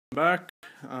Back.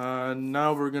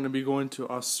 Now we're going to be going to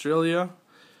Australia.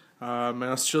 My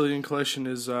Australian collection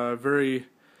is very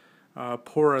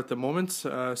poor at the moment,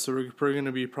 so we're going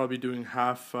to be probably doing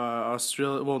half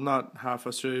Australia, well, not half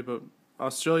Australia, but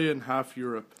Australia and half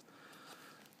Europe.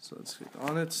 So let's click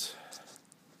on it.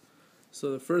 So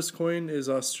the first coin is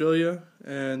Australia,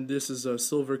 and this is a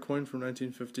silver coin from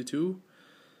 1952.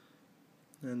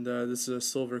 And this is a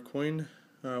silver coin,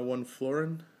 1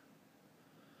 florin.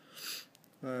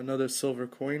 Another silver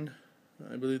coin.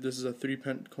 I believe this is a 3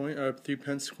 pence coin. 3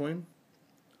 pence coin.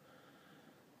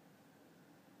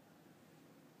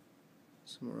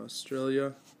 Some more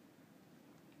Australia.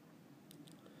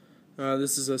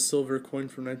 This is a silver coin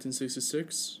from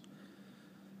 1966.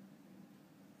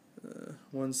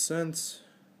 1 cent.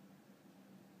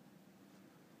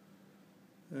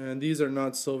 And these are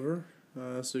not silver,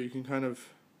 so you can kind of.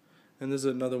 And this is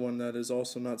another one that is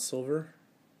also not silver.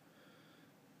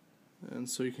 And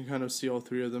so you can kind of see all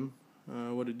three of them.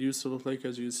 What it used to look like,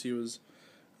 as you can see, was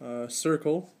a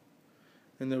circle,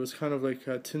 and there was kind of like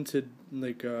a tinted,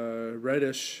 like a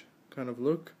reddish kind of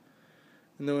look,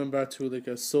 and then went back to like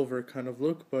a silver kind of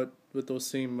look, but with those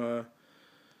same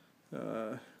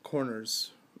corners.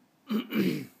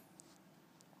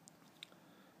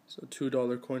 So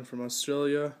 $2 coin from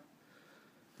Australia.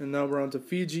 And now we're on to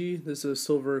Fiji. This is a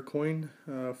silver coin,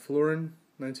 florin,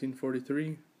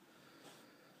 1943.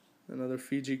 Another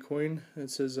Fiji coin. It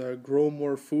says grow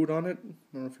more food on it. I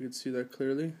don't know if you can see that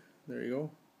clearly. There you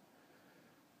go.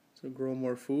 So grow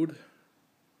more food.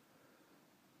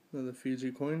 Another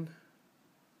Fiji coin.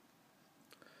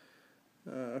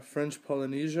 French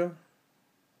Polynesia.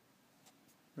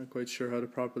 Not quite sure how to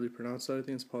properly pronounce that. I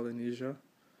think it's Polynesia.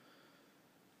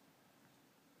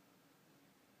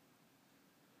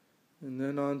 And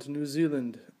then on to New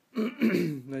Zealand.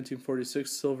 1946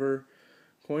 silver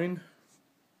coin.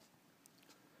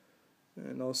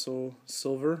 And also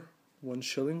silver, 1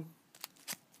 shilling.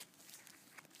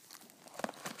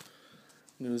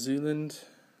 New Zealand.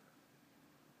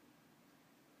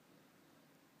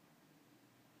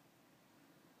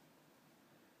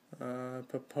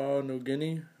 Papua New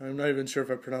Guinea. I'm not even sure if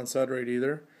I pronounced that right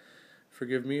either.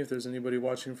 Forgive me if there's anybody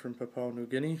watching from Papua New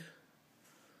Guinea.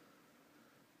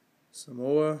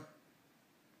 Samoa.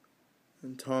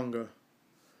 And Tonga.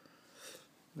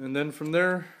 And then from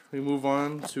there, we move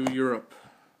on to Europe.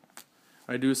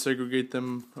 I do segregate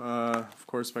them, of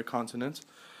course, by continent.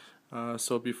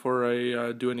 So before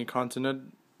I do any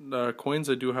continent coins,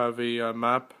 I do have a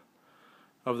map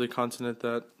of the continent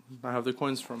that I have the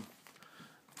coins from.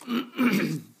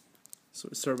 So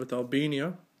we start with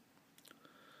Albania.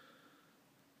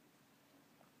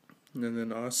 And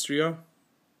then Austria.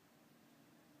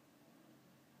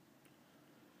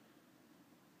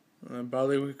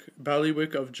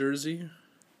 Bailiwick of Jersey.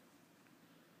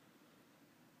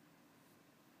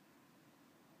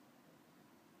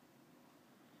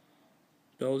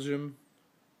 Belgium.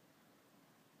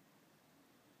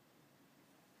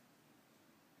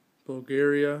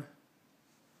 Bulgaria.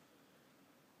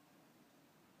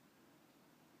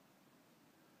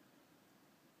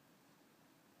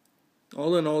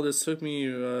 All in all, this took me,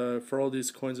 for all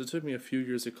these coins, it took me a few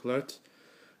years to collect.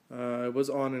 I was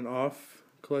on and off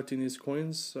collecting these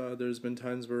coins. There's been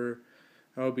times where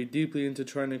I would be deeply into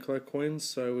trying to collect coins.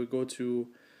 So I would go to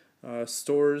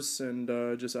stores and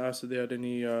just ask if they had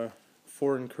any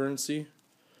foreign currency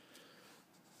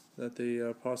that they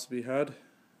possibly had,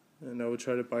 and I would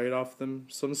try to buy it off them.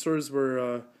 Some stores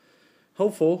were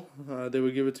helpful. They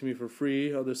would give it to me for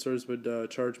free. Other stores would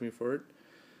charge me for it.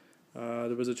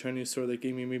 There was a Chinese store that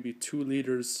gave me maybe 2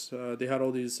 liters. They had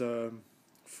all these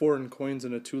foreign coins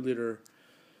in a 2-liter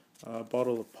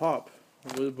bottle of pop.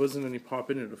 There wasn't any pop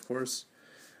in it, of course,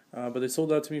 but they sold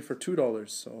that to me for $2.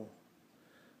 So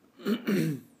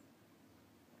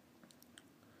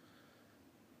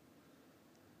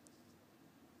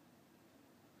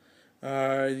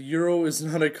Euro is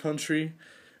not a country.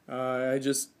 I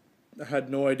just had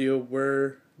no idea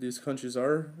where these countries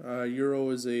are. Euro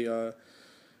is a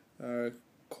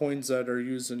coins that are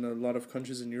used in a lot of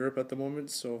countries in Europe at the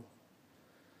moment. So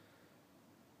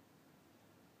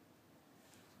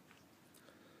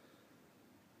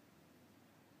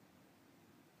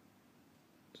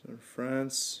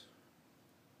France.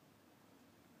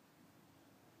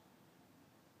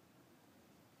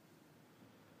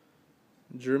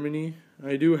 Germany.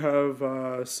 I do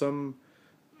have some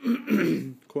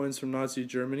coins from Nazi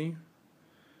Germany.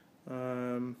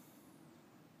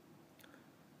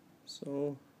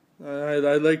 So I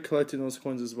like collecting those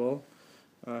coins as well.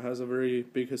 It has a very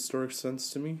big historic sense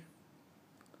to me.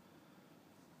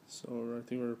 So I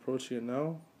think we're approaching it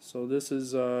now. So this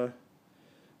is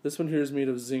This one here is made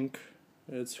of zinc.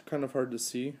 It's kind of hard to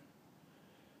see.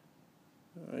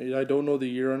 I don't know the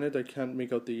year on it. I can't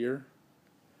make out the year.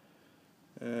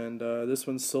 And this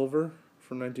one's silver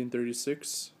from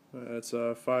 1936. It's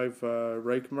 5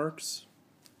 Reich marks.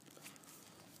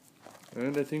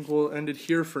 And I think we'll end it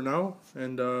here for now,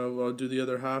 and I'll do the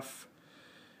other half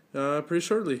pretty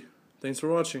shortly. Thanks for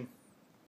watching.